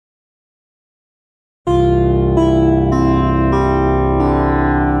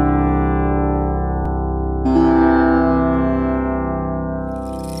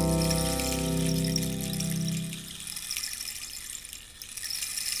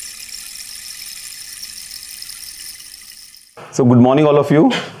So good morning all of you.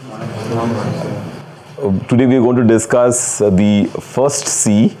 Today we are going to discuss the first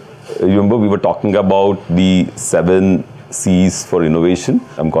C. Remember we were talking about the 7 C's for innovation.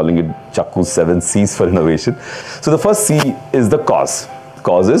 I'm calling it Chakku's 7 C's for innovation. So the first C is the cause.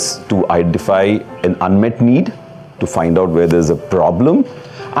 Cause is to identify an unmet need, to find out where there's a problem,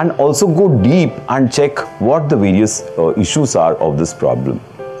 and also go deep and check what the various issues are of this problem.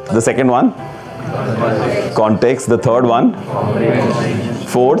 The second one, context. The third one,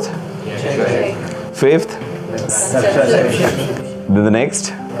 fourth, fifth, then the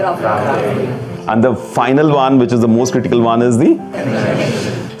next, and the final one, which is the most critical one, is the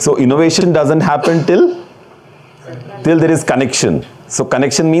so innovation doesn't happen till there is connection. So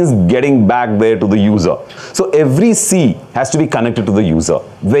connection means getting back there to the user. So every C has to be connected to the user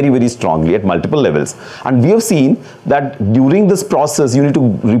very, very strongly at multiple levels. And we have seen that during this process, you need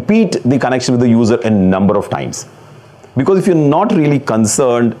to repeat the connection with the user a number of times. Because if you're not really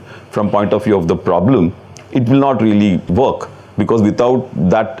concerned from point of view of the problem, it will not really work. Because without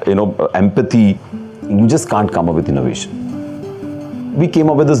that, empathy, you just can't come up with innovation. We came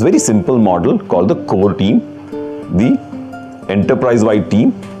up with this very simple model called the core team, the enterprise-wide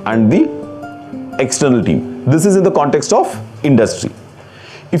team, and the external team. This is in the context of industry.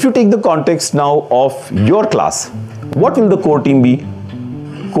 If you take the context now of your class, what will the core team be?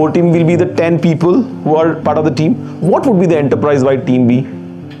 Core team will be the 10 people who are part of the team. What would be the enterprise-wide team be?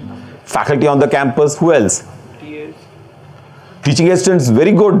 Faculty on the campus. Who else? Teaching assistants.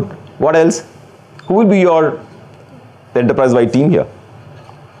 Very good. What else? Who will be your enterprise-wide team here?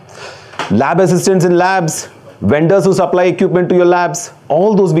 Lab assistants in labs. Vendors who supply equipment to your labs,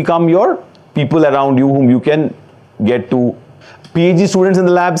 all those become your people around you whom you can get to. PhD students in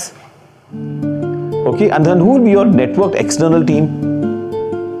the labs. Okay, and then who will be your networked external team?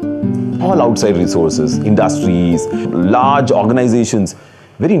 All outside resources, industries, large organizations.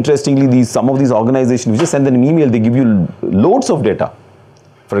 Very interestingly, some of these organizations, you just send them an email, they give you loads of data.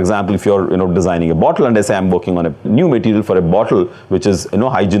 For example, if you're designing a bottle and I say I'm working on a new material for a bottle which is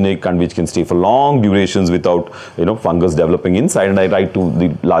hygienic and which can stay for long durations without fungus developing inside, and I write to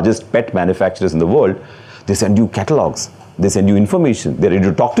the largest pet manufacturers in the world, they send you catalogs, they send you information, they're ready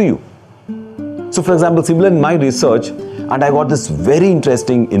to talk to you. So for example, similar in my research, and I got this very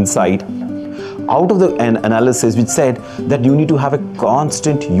interesting insight out of the analysis which said that you need to have a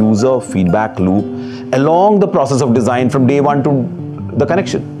constant user feedback loop along the process of design from day one to the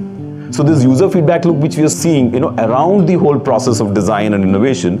connection. So this user feedback loop which we are seeing around the whole process of design and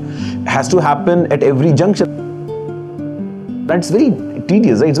innovation has to happen at every junction. That's very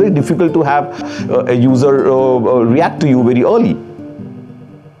tedious, right? It's very difficult to have a user react to you very early.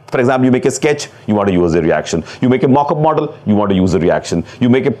 For example, you make a sketch, you want a user reaction. You make a mock-up model, you want a user reaction. You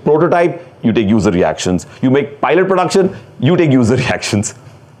make a prototype, you take user reactions. You make pilot production, you take user reactions.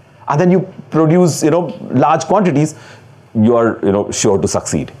 And then you produce large quantities, you are sure to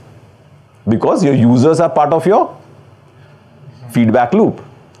succeed because your users are part of your feedback loop.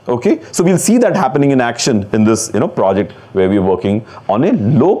 Okay, so we'll see that happening in action in this project where we're working on a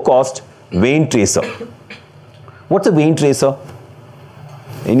low cost vein tracer. What's a vein tracer?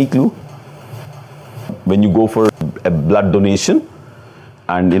 Any clue? When you go for a blood donation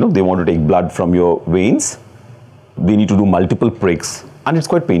and they want to take blood from your veins, they need to do multiple pricks and it's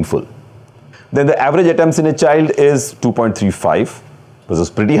quite painful. Then the average attempts in a child is 2.35, which is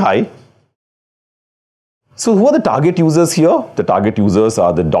pretty high. So who are the target users here? The target users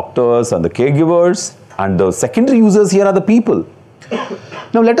are the doctors and the caregivers, and the secondary users here are the people.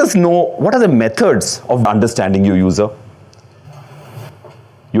 Now let us know what are the methods of understanding your user.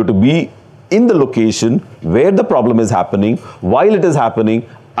 You have to be in the location where the problem is happening, while it is happening,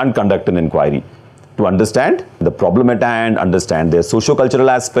 and conduct an inquiry. To understand the problem at hand, understand their socio-cultural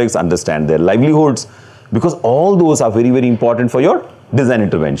aspects, understand their livelihoods, because all those are very, very important for your design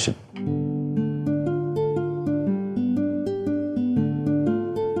intervention.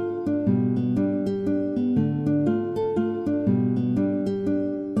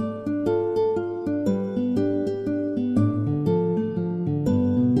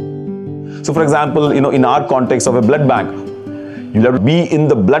 So for example, in our context of a blood bank, you'll have to be in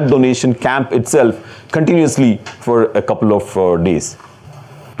the blood donation camp itself continuously for a couple of days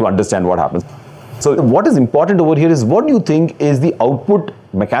to understand what happens. So what is important over here is what do you think is the output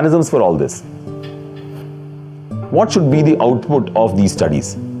mechanisms for all this? What should be the output of these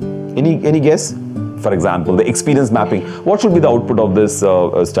studies? Any guess? For example, the experience mapping. What should be the output of this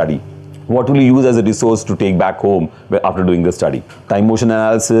study? What will you use as a resource to take back home after doing the study? Time motion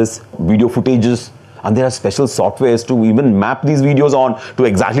analysis, video footages, And there are special softwares to even map these videos on to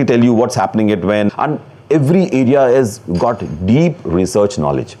exactly tell you what's happening at when. And every area has got deep research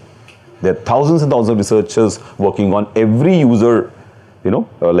knowledge. There are thousands and thousands of researchers working on every user,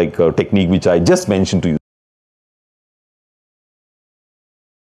 technique which I just mentioned to you.